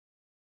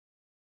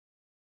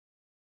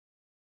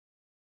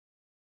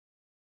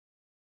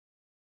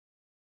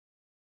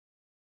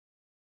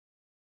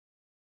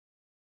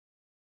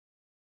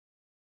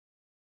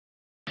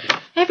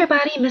Hey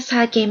everybody, Miss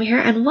Hyde Gamer here,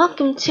 and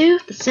welcome to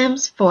The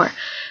Sims 4.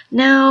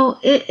 Now,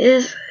 it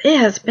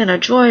has been a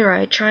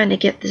joyride trying to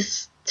get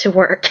this to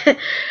work.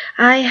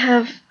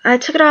 I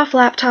took it off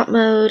laptop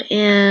mode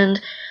and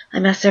I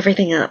messed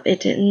everything up.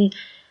 It didn't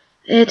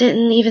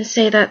even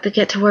say that the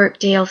Get to Work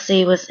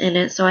DLC was in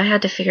it, so I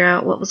had to figure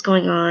out what was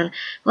going on.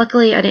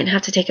 Luckily, I didn't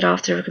have to take it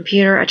off through a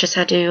computer. I just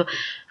had to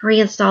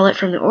reinstall it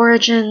from the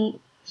origin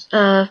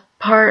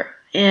part,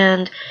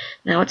 and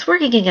now it's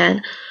working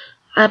again.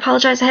 I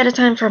apologize ahead of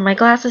time for my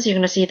glasses. You're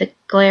going to see the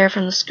glare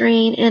from the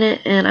screen in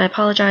it, and I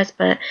apologize,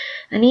 but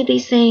I need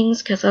these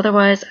things because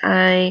otherwise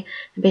I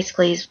am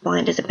basically as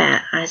blind as a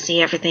bat. I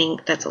see everything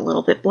that's a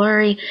little bit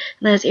blurry, and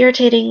that is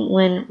irritating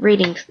when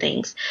reading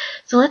things.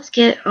 So let's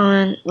get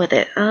on with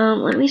it.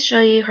 Let me show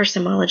you her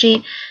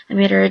Simology. I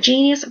made her a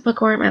genius, a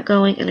bookworm,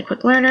 outgoing, and a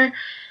quick learner.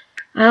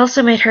 I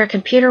also made her a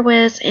computer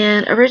whiz,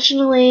 and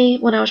originally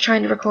when I was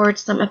trying to record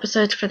some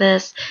episodes for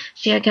this,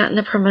 she had gotten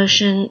a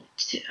promotion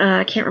to,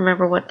 I can't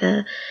remember what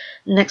the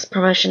next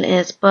promotion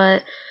is,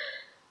 but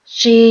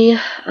she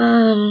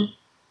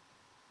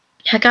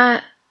she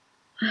got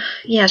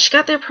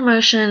their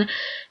promotion,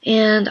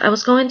 and I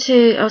was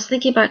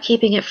thinking about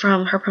keeping it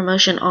from her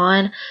promotion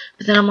on,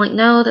 but then I'm like,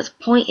 no, the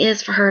point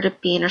is for her to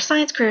be in her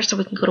science career so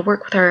we can go to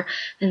work with her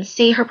and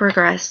see her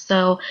progress.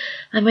 So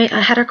I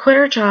had her quit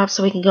her job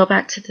so we can go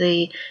back to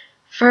the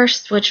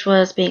first, which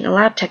was being a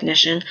lab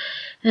technician,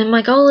 and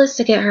my goal is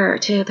to get her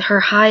to her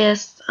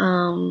highest,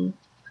 the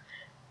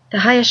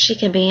highest she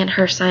can be in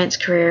her science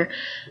career.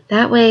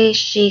 That way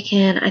she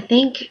can, I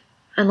think,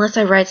 unless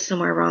I read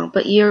somewhere wrong,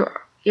 but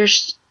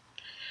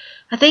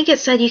I think it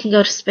said you can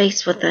go to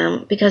space with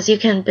them because you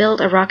can build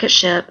a rocket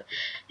ship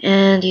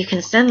and you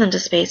can send them to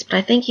space, but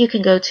I think you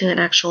can go to an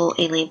actual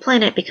alien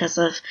planet because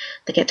of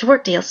the Get to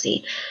Work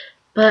DLC.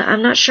 But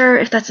I'm not sure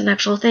if that's an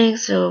actual thing,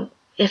 so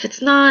if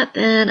it's not,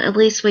 then at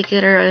least we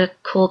get her a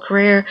cool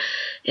career.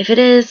 If it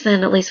is,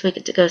 then at least we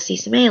get to go see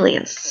some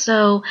aliens.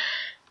 So,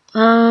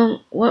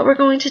 what we're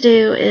going to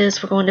do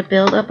is we're going to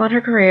build up on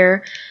her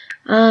career.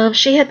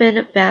 She had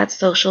been bad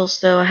social,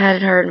 so I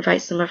had her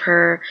invite some of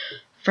her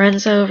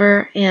friends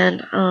over,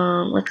 and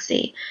let's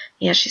see.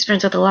 Yeah, she's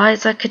friends with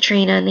Eliza,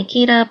 Katrina,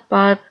 Nikita,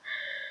 Bob,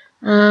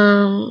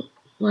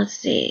 let's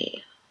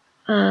see,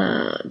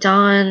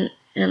 Dawn,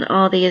 and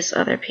all these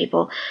other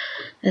people.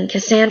 And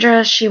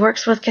Cassandra, she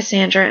works with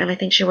Cassandra, and I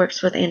think she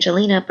works with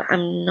Angelina, but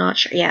I'm not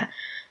sure. Yeah.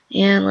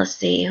 And let's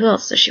see, who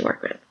else does she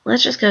work with?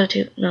 Let's just go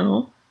to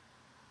the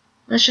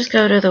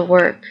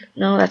work.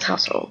 No, that's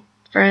household.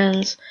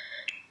 Friends.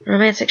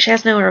 Romantic. She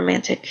has no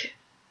romance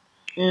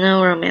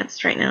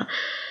right now.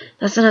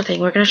 That's another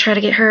thing. We're going to try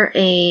to get her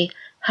a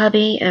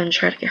hubby and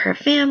try to get her a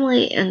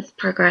family and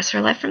progress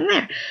her life from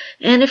there.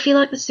 And if you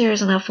like the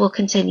series enough, we'll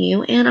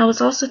continue. And I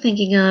was also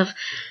thinking of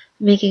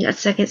making a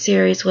second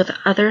series with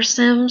other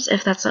Sims,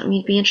 if that's something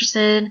you'd be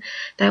interested in.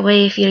 That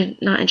way, if you're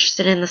not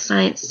interested in the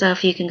science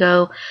stuff, you can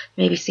go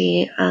maybe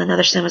see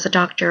another Sim as a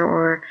doctor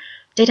or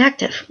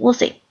detective. We'll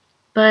see.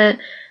 But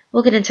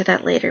we'll get into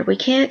that later. We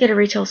can't get a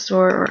retail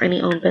store or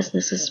any own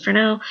businesses for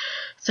now,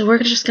 so we're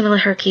just going to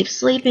let her keep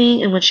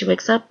sleeping, and when she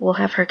wakes up, we'll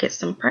have her get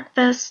some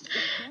breakfast,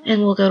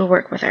 and we'll go to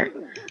work with her.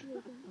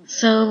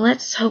 So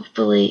let's hope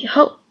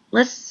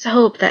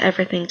that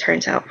everything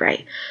turns out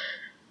right.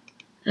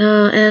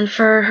 And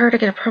for her to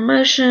get a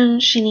promotion,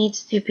 she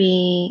needs to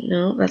be,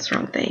 no, that's the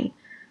wrong thing.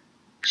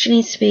 She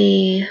needs to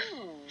be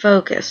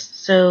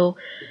focused, so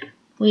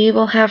we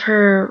will have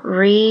her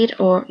read,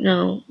 or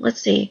no,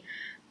 let's see.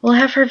 We'll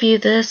have her view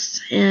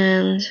this,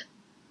 and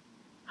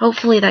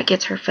hopefully that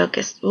gets her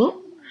focused. Ooh.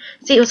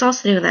 See, it was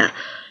also doing that.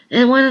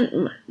 And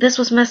when this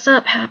was messed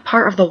up,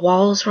 part of the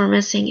walls were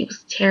missing. It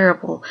was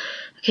terrible.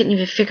 I couldn't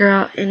even figure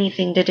out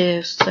anything to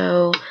do.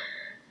 So,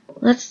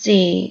 let's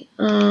see.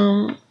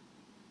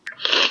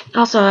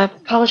 Also, I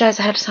apologize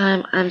ahead of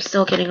time. I'm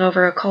still getting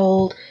over a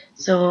cold,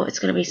 so it's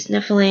going to be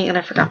sniffling, and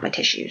I forgot my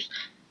tissues.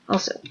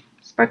 Also,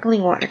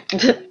 sparkling water.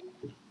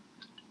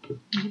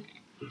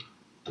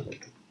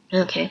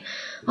 Okay.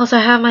 Also,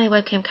 I have my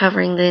webcam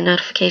covering the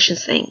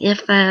notifications thing.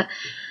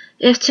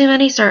 If too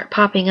many start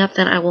popping up,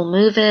 then I will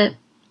move it.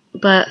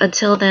 But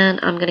until then,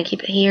 I'm gonna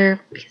keep it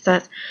here because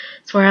that's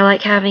where I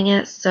like having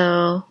it.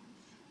 So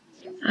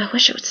I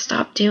wish it would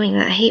stop doing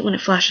that. I hate when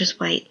it flashes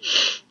white.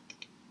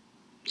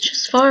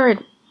 Just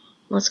forward.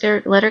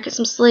 Let her get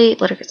some sleep.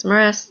 Let her get some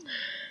rest,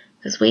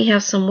 because we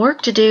have some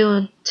work to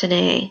do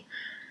today.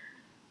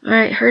 All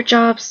right, her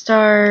job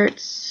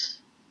starts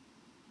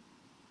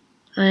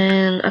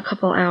in a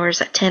couple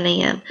hours at 10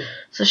 a.m.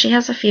 So she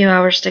has a few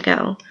hours to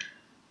go.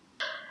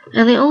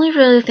 And the only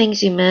really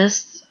things you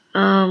missed,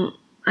 I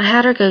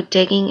had her go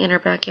digging in her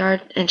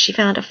backyard, and she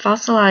found a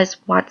fossilized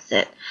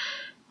Whatsit.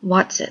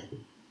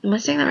 Am I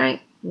saying that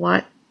right?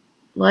 What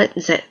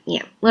is it?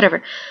 Yeah,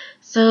 whatever.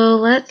 So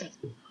let's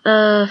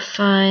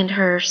find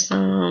her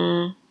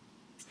some.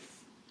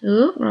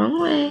 Ooh,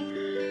 wrong way.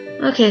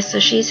 Okay, so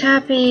she's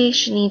happy.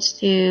 She needs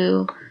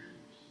to.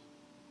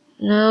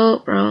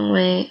 Nope, wrong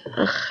way.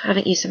 Ugh, I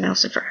haven't used a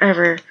mouse in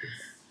forever.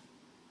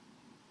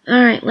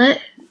 Alright,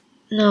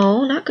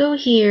 no, not go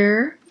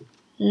here.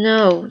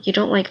 No, you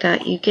don't like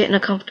that. You get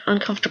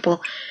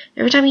uncomfortable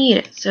every time you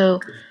eat it.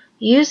 So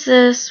use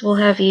this. We'll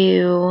have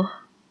you...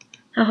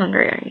 How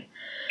hungry are you?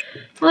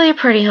 Well, you're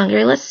pretty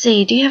hungry. Let's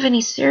see. Do you have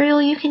any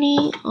cereal you can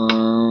eat?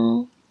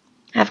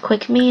 Have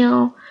quick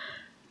meal.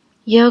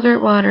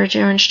 Yogurt, water,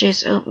 orange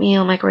juice,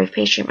 oatmeal, microwave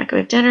pastry,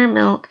 microwave dinner,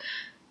 milk.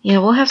 Yeah,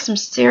 we'll have some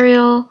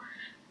cereal.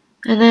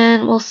 And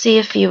then we'll see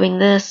if viewing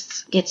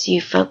this gets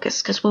you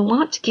focused. Because we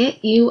want to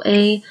get you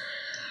a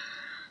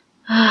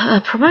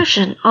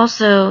promotion.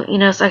 Also, you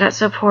know, so I got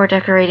so poor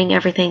decorating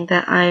everything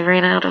that I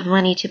ran out of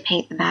money to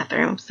paint the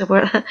bathroom. So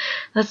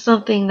that's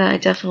something that I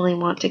definitely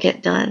want to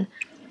get done.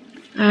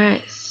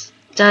 Alright,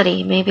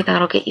 study. Maybe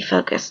that'll get you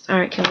focused.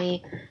 Alright, can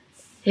we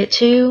hit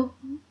 2?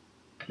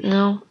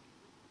 No.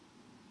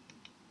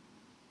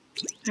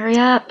 Hurry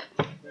up.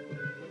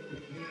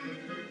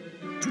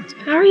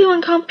 How are you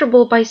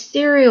uncomfortable by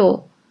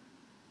cereal?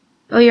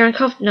 Oh, you're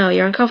uncomfortable. No,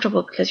 you're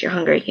uncomfortable because you're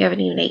hungry. You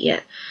haven't even ate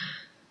yet.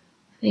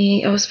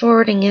 I was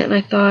forwarding it and I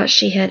thought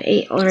she had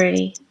 8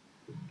 already.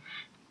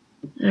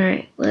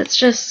 Alright, let's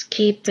just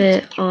keep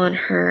it on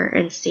her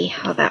and see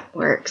how that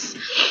works.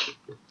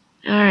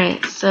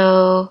 Alright,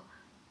 so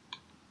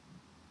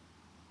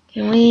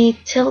can we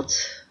tilt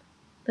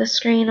the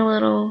screen a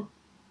little?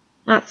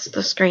 Not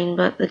the screen,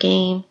 but the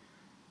game.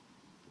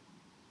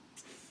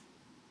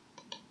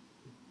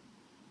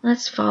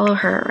 Let's follow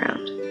her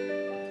around.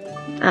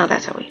 Oh,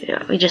 that's how we do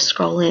it. We just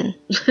scroll in.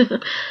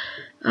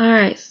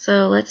 Alright,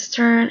 so let's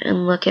turn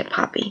and look at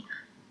Poppy.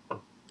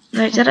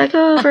 Alright, did I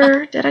go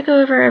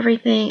over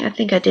everything? I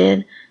think I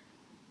did.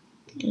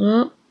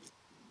 Well,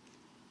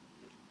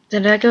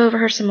 did I go over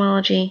her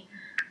symbology?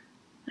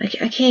 I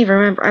can't even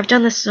remember. I've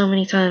done this so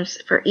many times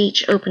for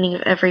each opening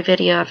of every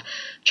video I've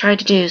tried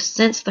to do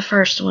since the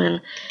first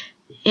one.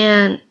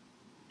 And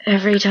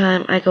every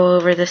time I go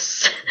over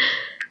this,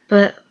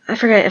 but I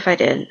forget if I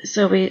did.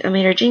 So I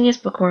made her genius,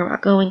 bookworm,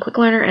 outgoing, quick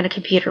learner, and a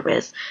computer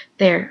whiz.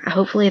 There.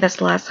 Hopefully that's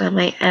the last time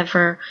I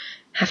ever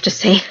have to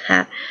say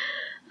that.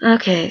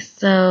 Okay,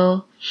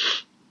 so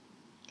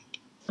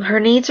her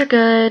needs are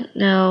good.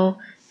 Now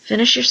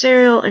finish your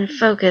cereal and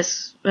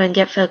focus, and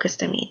get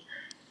focused, I mean.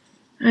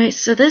 Alright,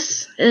 so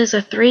this is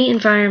a 3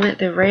 environment,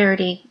 the rare,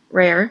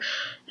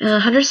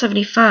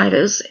 175.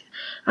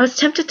 I was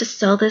tempted to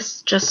sell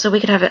this just so we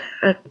could have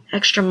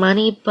extra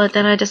money, but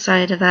then I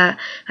decided that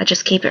I'd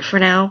just keep it for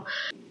now.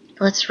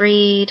 Let's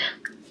read.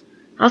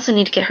 I also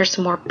need to get her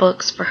some more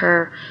books for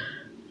her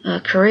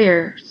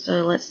career,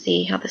 so let's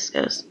see how this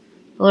goes.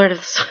 Lord of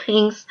the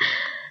Rings.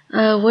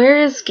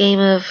 Where is Game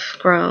of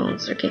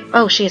Thrones?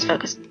 Oh, she is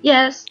focused.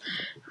 Yes!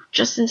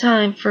 Just in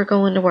time for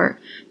going to work.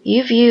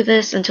 You view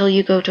this until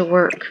you go to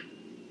work.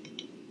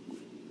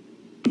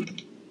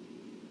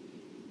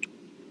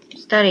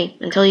 Study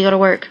until you go to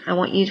work. I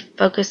want you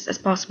focused as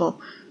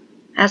possible.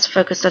 As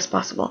focused as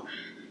possible.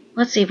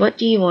 Let's see, what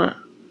do you want?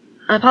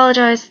 I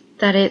apologize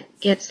that it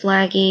gets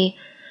laggy.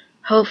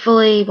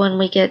 Hopefully when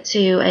we get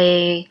to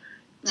a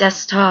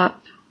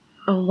desktop,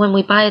 when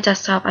we buy a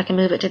desktop, I can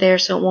move it to there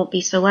so it won't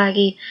be so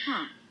laggy.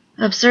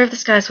 Observe the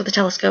skies with a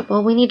telescope.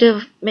 Well, we need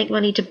to make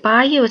money to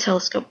buy you a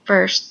telescope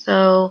first,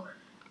 so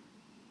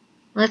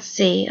let's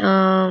see.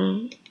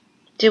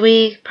 Do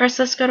we press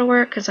this go to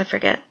work? Because I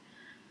forget.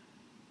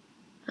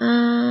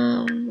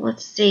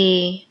 Let's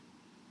see.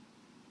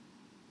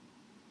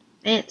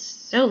 It's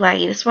so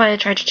laggy. That's why I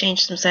tried to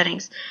change some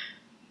settings.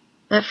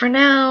 But for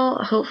now,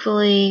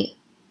 hopefully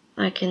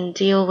I can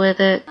deal with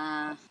it.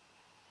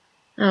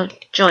 Oh,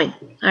 join.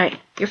 Alright,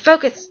 you're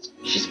focused.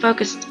 She's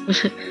focused.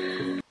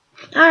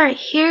 Alright,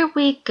 here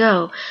we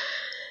go.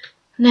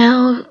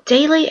 Now,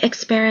 daily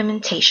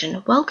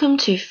experimentation. Welcome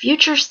to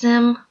Future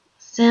Sim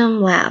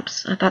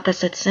Labs. I thought that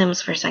said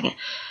Sims for a second.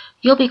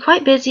 You'll be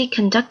quite busy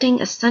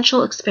conducting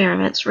essential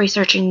experiments,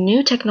 researching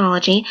new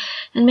technology,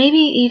 and maybe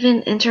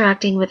even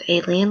interacting with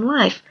alien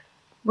life.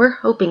 We're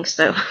hoping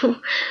so.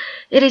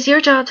 It is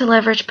your job to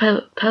leverage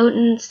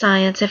potent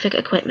scientific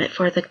equipment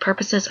for the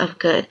purposes of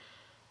good.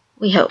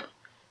 We hope.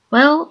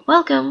 Well,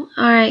 welcome.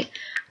 Alright.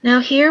 Now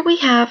here we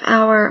have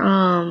our,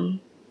 oh,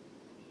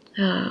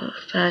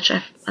 fudge,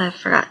 I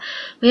forgot.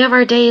 We have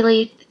our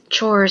daily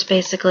chores,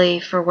 basically,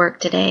 for work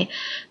today.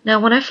 Now,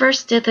 when I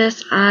first did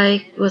this,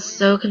 I was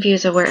so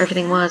confused of where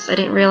everything was. I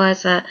didn't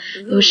realize that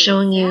it was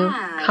showing you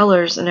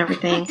colors and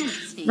everything.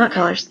 Not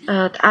colors,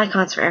 the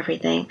icons for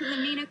everything.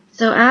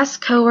 So,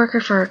 ask coworker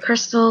for a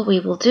crystal. We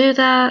will do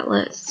that.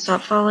 Let's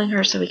stop following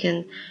her so we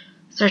can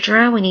search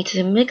around. We need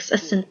to mix a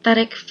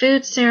synthetic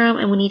food serum,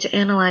 and we need to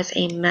analyze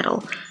a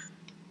metal.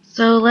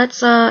 So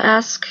let's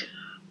ask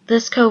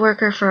this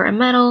coworker for a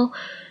metal,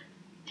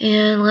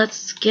 and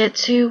let's get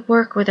to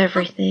work with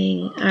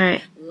everything.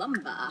 Alright.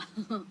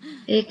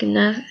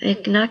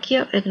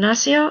 Ignacio?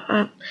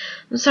 I'm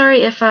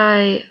sorry if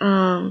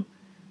I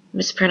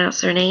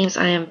mispronounce their names.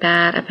 I am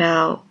bad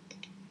about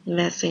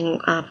messing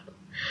up.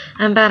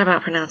 I'm bad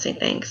about pronouncing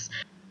things.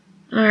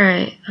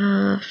 Alright,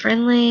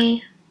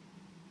 friendly.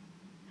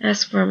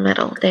 Ask for a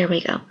metal. There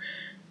we go.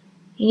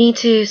 You need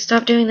to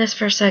stop doing this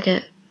for a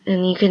second,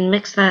 and you can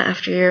mix that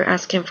after you're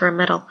asking for a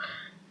metal.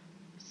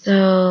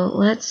 So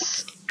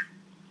let's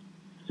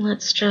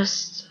let's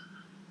just,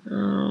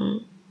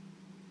 not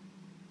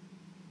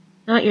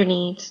your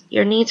needs.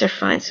 Your needs are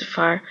fine so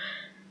far.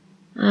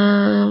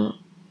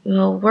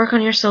 We'll work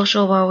on your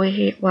social while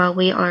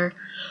we are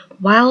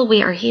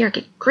here.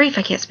 Good grief,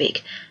 I can't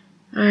speak.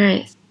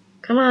 Alright,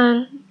 come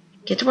on,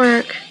 get to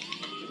work.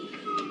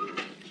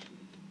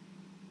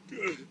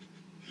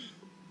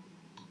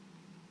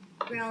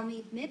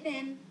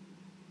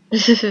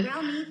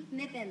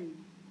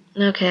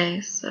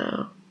 Okay,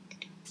 so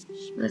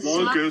let's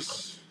see.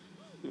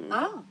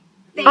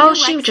 Oh,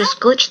 she just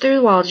glitched through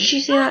the wall. Did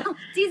you see that?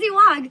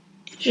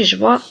 She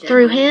just walked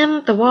through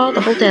him, the wall,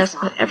 the whole desk,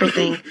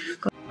 everything.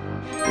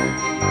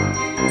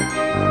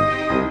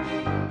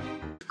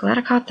 Glad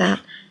I caught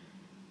that.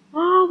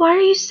 Oh, why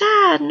are you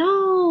sad?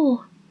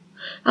 No.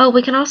 Oh,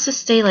 we can also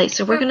stay late,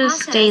 so we're gonna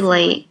stay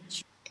late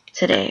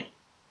today,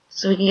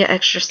 so we can get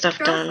extra stuff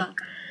done.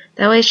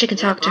 That way she can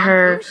talk to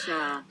her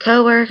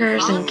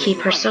co-workers and keep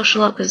her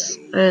social up, because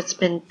it's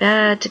been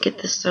bad to get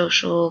the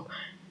social,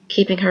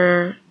 keeping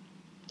her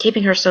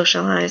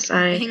socialized.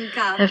 I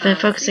have been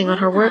focusing on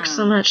her work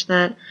so much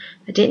that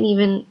I didn't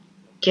even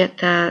get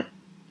that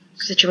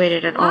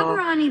situated at all.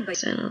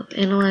 So,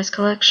 analyze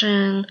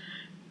collection.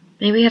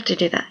 Maybe we have to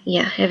do that.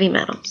 Yeah, heavy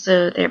metal.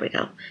 So, there we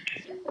go.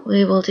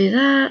 We will do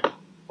that.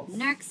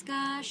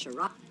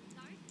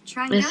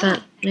 Is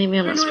that, maybe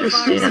I'm not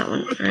supposed to do that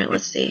one. Alright,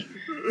 let's see.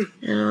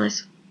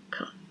 Analyze.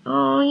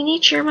 Oh, you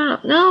need to cheer him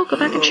up. No, go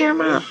back and cheer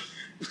him up.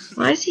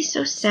 Why is he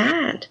so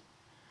sad?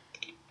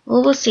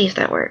 Well, we'll see if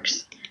that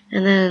works.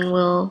 And then we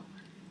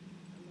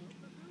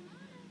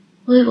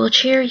will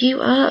cheer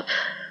you up,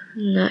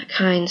 not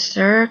kind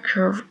sir.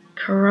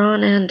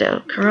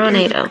 Coronado.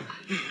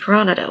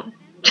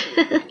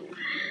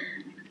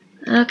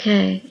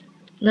 Okay.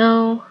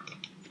 No.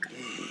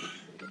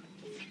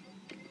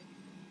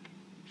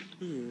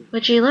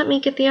 Would you let me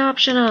get the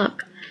option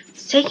up?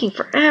 It's taking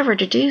forever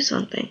to do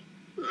something.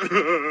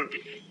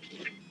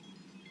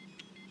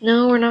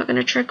 No, we're not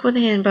gonna trick with a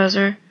hand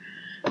buzzer.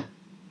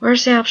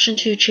 Where's the option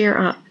to cheer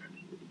up?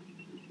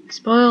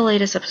 Spoil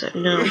latest episode.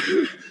 No.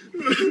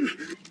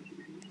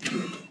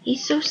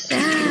 He's so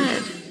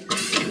sad.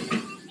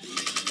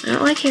 I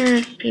don't like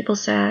hearing people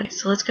sad,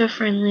 so let's go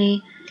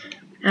friendly.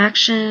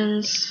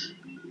 Actions.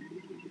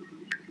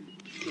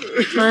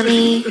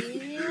 Funny.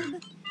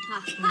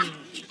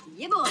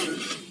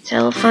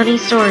 Tell a funny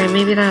story.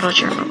 Maybe that'll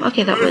cheer him up.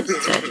 Okay, that would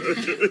instead.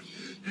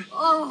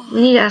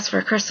 We need to ask for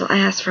a crystal. I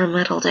asked for a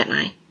metal, didn't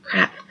I?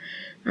 Crap.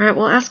 Alright,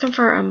 we'll ask him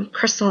for a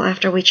crystal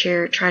after we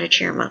try to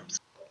cheer him up.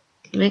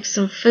 Mix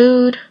some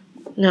food.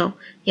 No.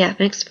 Yeah,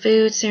 mix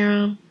food,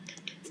 serum,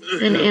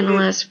 and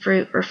analyze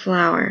fruit or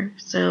flour.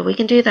 So we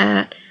can do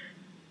that.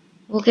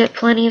 We'll get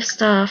plenty of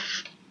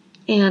stuff.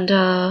 And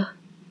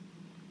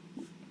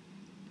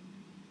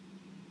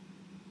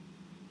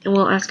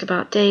we'll ask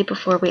about day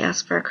before we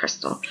ask for a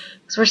crystal.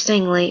 Because we're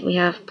staying late, we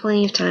have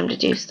plenty of time to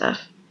do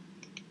stuff.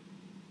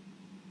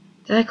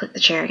 Did I click the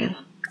chair again?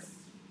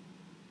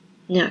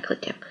 No, I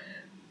clicked him.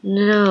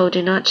 No,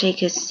 do not take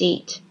his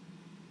seat.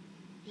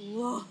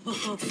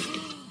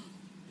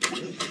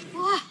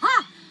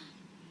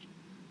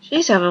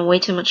 She's having way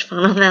too much fun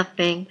on that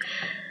thing.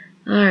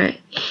 Alright.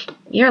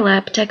 You're a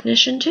lab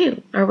technician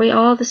too. Are we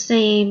all the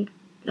same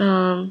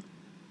level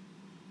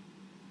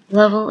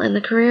in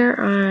the career?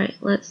 Alright,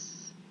 let's...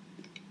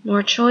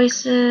 More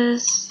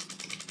choices.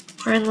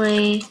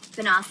 Friendly.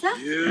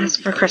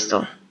 Ask for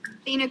crystal.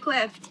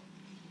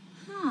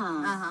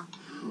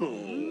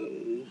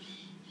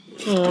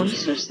 Oh,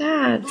 he's so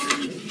sad.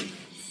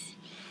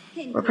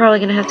 We're probably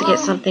going to have to get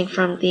something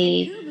from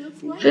the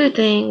food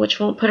thing, which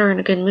won't put her in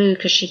a good mood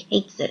because she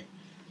hates it.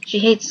 She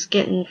hates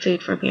getting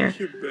food from here.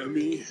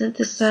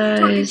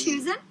 Synthesize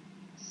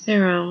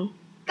serum.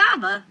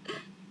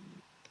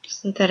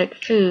 Synthetic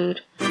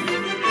food.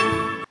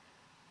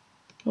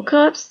 We'll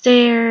go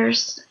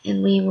upstairs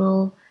and we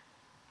will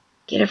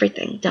get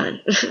everything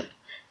done.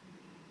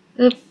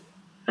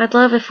 I'd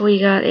love if we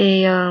got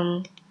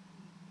a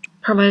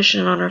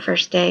promotion on our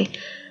first day.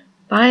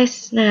 Buy a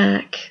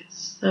snack,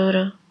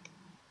 soda.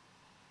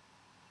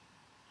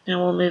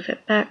 Now we'll move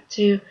it back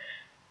to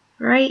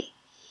right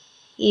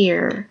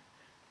here.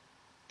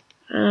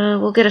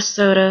 We'll get a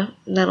soda,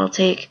 and that'll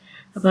take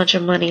a bunch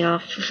of money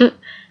off.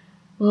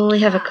 we'll only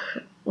have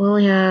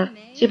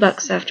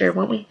 $2 after,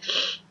 won't we?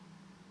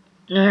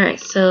 Alright,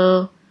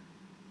 so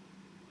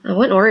I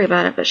wouldn't worry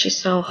about it, but she's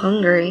so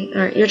hungry.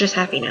 Alright, you're just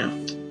happy now.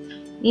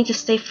 Need to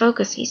stay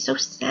focused. He's so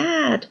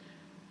sad.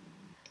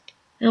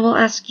 And we'll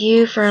ask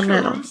you for a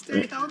medal.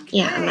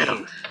 Yeah, a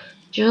medal.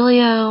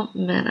 Julio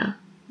Mena.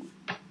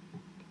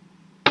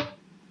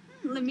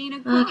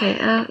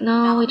 Okay,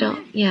 no, we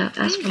don't. Yeah,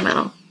 ask for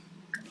medal.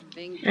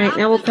 Alright,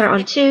 now we'll put it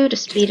on 2 to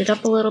speed it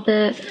up a little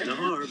bit.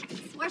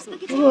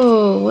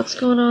 Whoa, what's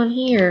going on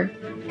here?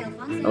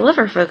 I love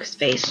our focus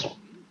face.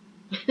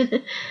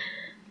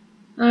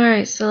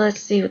 Alright, so let's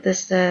see what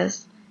this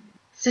says.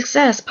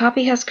 Success!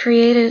 Poppy has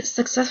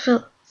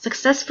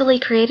successfully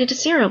created a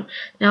serum.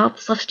 Now all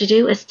that's left to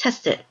do is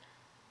test it.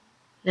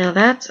 Now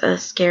that's a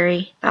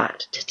scary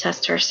thought, to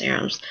test her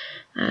serums.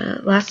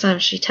 Last time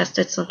she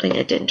tested something,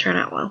 it didn't turn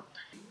out well.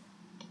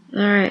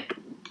 Alright,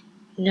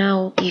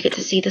 now you get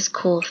to see this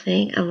cool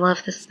thing. I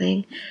love this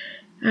thing.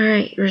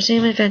 Alright,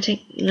 resume inventing.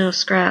 No,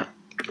 scrap.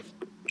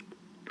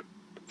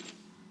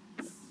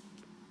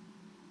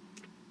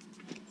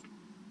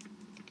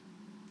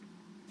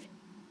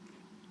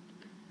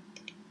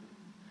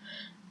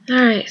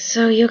 Alright,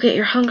 so you'll get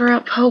your hunger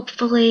up,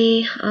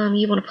 hopefully.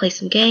 You want to play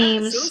some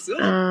games.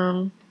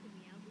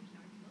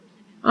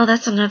 Oh,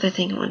 that's another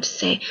thing I wanted to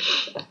say.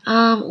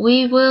 I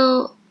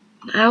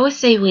always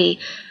say we.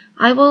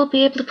 I will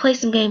be able to play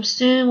some games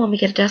soon when we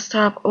get a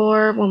desktop,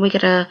 or when we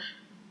get a,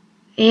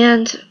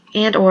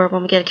 or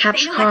when we get a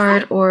capture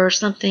card or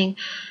something.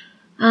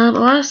 A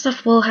lot of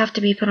stuff will have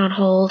to be put on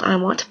hold. I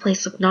want to play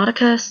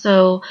Subnautica,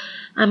 so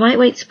I might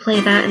wait to play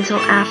that until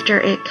after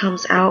it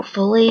comes out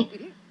fully.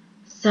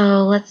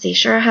 So, let's see.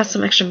 Sure, I have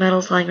some extra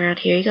metals lying around.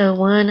 Here you go.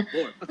 1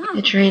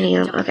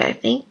 Utranium. Okay,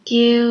 thank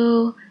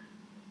you.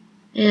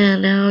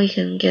 And now you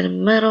can get a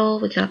medal.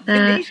 We got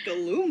that.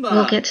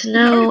 We'll get to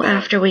know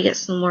after we get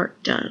some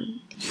work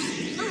done.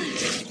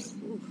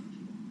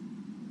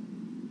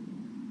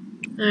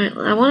 Alright,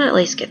 I want to at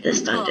least get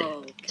this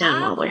done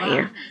while we're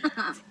here.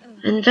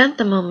 Invent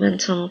the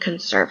momentum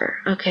conserver.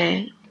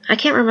 Okay. I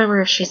can't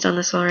remember if she's done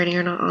this already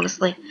or not,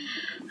 honestly.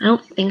 I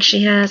don't think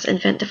she has.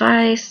 Invent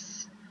device.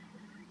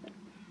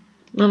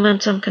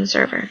 Momentum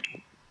conserver.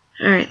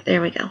 Alright,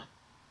 there we go.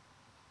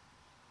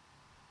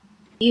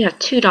 You have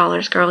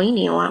 $2, girl. You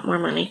need a lot more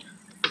money.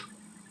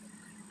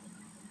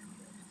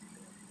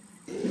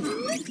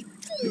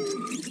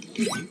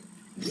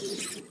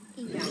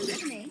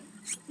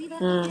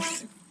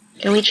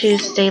 Can we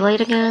choose stay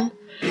late again?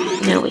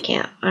 No, we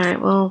can't.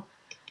 Alright, well,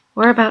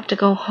 we're about to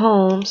go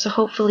home, so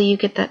hopefully you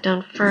get that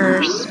done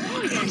first.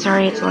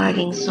 Sorry it's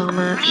lagging so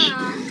much.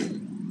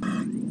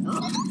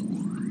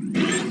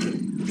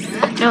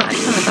 No, I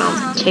still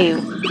have 2.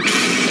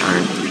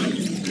 Darn.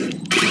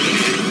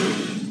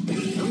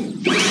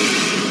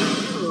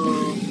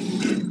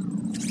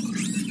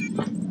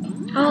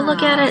 Oh,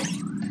 look at it!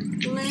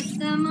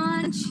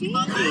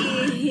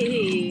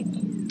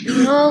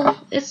 Oh,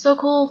 it's so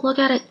cool. Look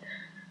at it.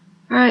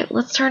 Alright,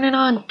 let's turn it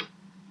on.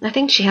 I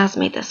think she has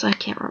made this. I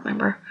can't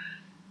remember.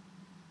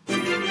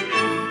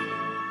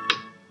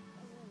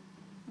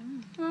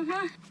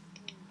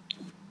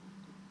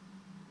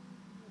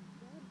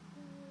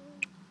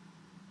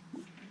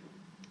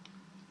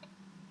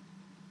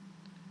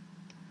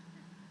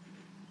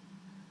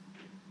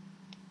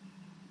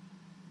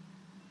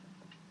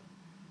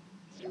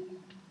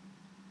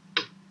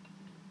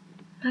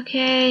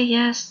 Okay,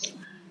 yes.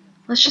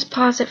 Let's just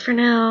pause it for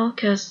now,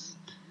 because...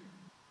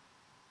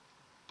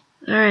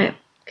 Alright,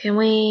 can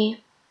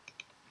we...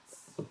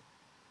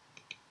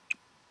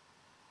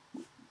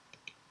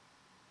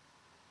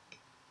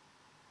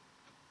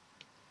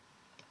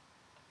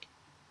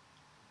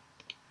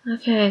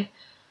 Okay.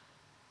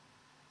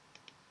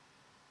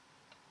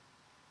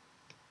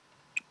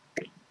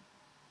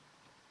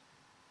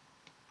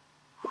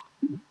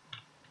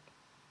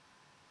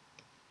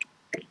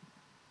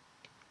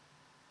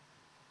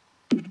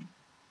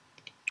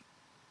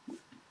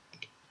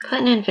 Put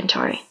in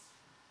inventory.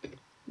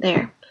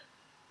 There.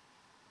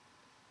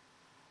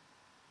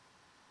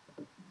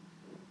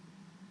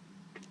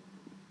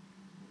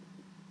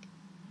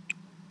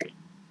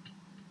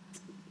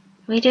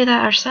 We do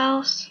that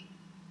ourselves?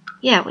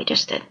 Yeah, we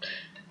just did.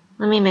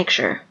 Let me make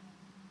sure.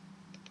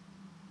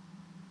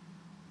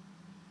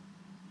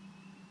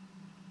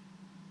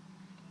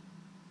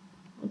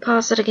 I'll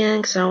pause it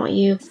again because I don't want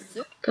you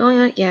going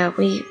on. Yeah,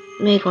 we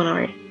made one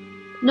already.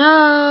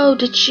 No!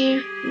 Did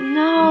you?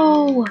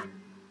 No!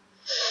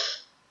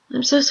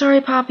 I'm so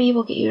sorry, Poppy.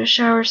 We'll get you a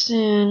shower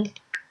soon.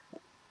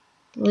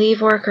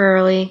 Leave work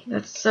early.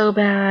 That's so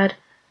bad.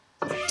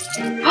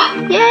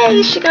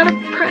 Yay! She got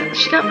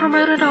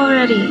promoted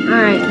already.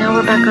 Alright, now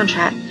we're back on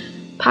track.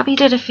 Poppy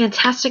did a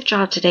fantastic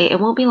job today. It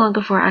won't be long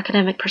before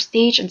academic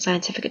prestige and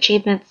scientific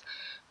achievements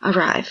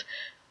arrive.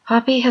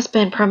 Poppy has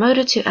been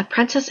promoted to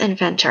apprentice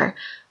inventor.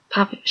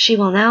 She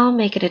will now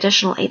make an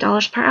additional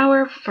 $8 per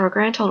hour for a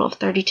grand total of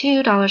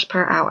 $32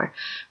 per hour.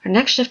 Her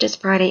next shift is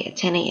Friday at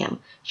 10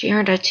 a.m. She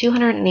earned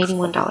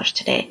 $281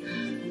 today.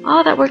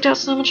 Oh, that worked out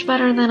so much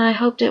better than I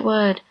hoped it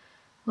would.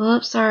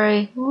 Whoops,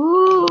 sorry.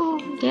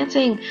 Woo!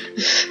 Dancing!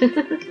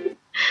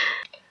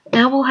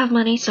 Now we'll have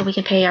money so we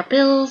can pay our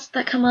bills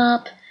that come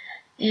up,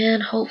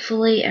 and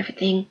hopefully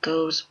everything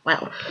goes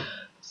well.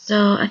 So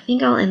I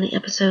think I'll end the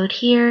episode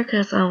here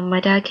because my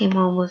dad came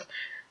home with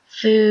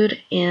food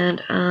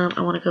and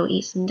I want to go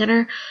eat some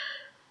dinner.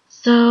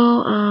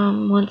 So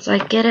once I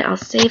get it, I'll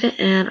save it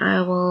and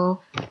I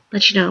will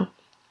let you know.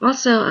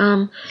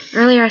 Also,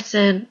 earlier I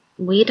said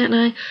we, didn't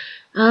I?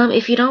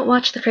 If you don't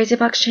watch the Crazy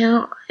Box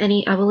channel,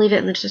 I will leave it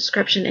in the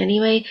description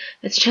anyway.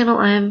 It's a channel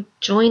I'm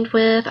joined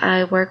with.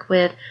 I work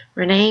with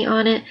Renee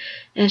on it,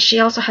 and she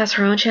also has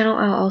her own channel.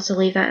 I'll also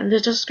leave that in the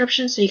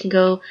description so you can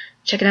go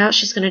check it out.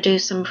 She's going to do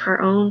some of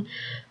her own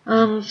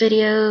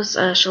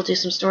videos. She'll do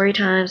some story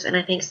times and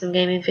I think some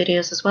gaming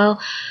videos as well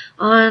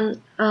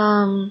on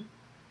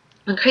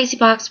On Crazy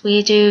Box,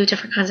 we do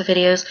different kinds of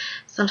videos.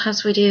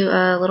 Sometimes we do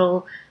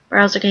little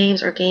browser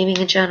games or gaming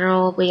in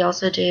general. We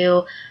also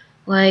do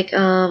like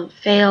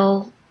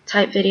fail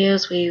type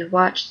videos. We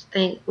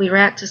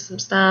react to some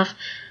stuff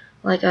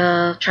like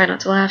try not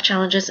to laugh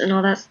challenges and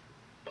all that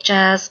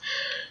jazz.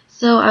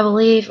 So I will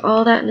leave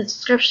all that in the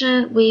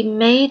description. We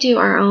may do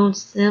our own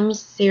Sims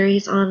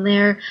series on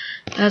there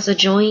as a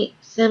joint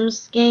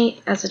Sims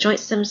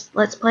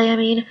Let's Play, I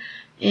mean.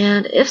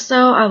 And if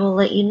so, I will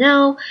let you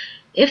know.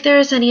 If there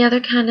is any other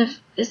kind of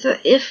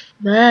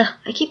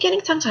I keep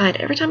getting tongue-tied.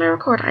 Every time I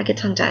record, I get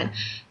tongue-tied.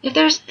 If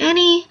there's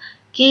any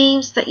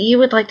games that you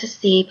would like to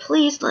see,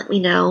 please let me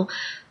know.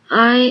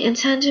 I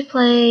intend to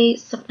play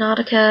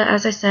Subnautica,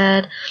 as I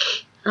said.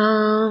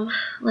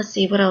 Let's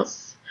see, what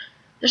else?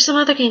 There's some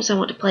other games I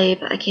want to play,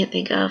 but I can't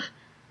think of.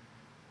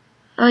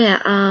 Oh yeah,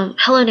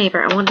 Hello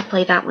Neighbor. I wanted to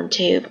play that one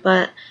too,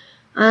 but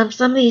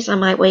some of these I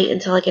might wait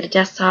until I get a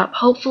desktop.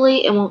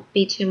 Hopefully it won't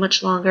be too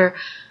much longer.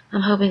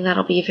 I'm hoping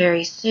that'll be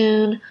very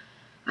soon.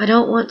 I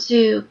don't want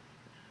to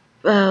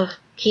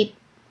keep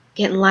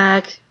getting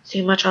lag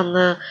too much on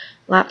the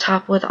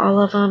laptop with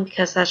all of them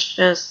because that's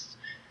just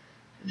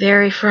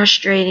very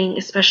frustrating,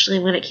 especially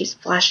when it keeps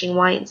flashing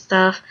white and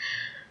stuff.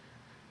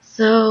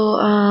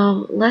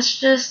 So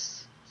let's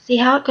just see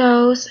how it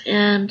goes,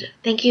 and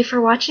thank you for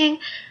watching.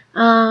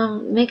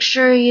 Make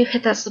sure you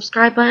hit that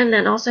subscribe button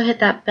and also hit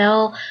that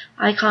bell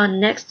icon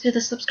next to the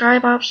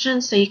subscribe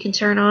option so you can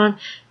turn on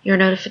your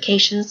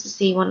notifications to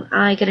see when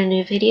I get a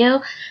new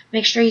video.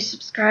 Make sure you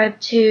subscribe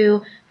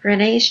to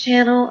Renee's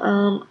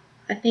channel.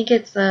 I think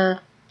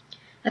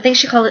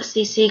she called it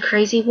CC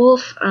Crazy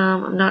Wolf.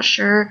 I'm not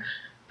sure,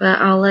 but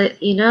I'll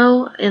let you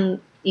know, and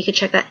you can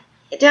check that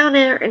down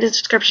there in the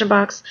description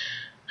box.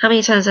 How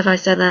many times have I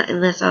said that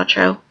in this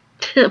outro?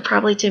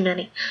 Probably too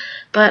many.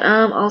 But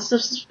also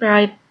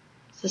subscribe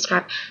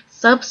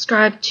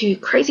to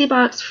Crazy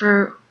Box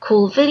for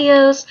cool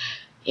videos,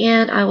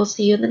 and I will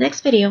see you in the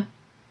next video.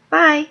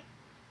 Bye!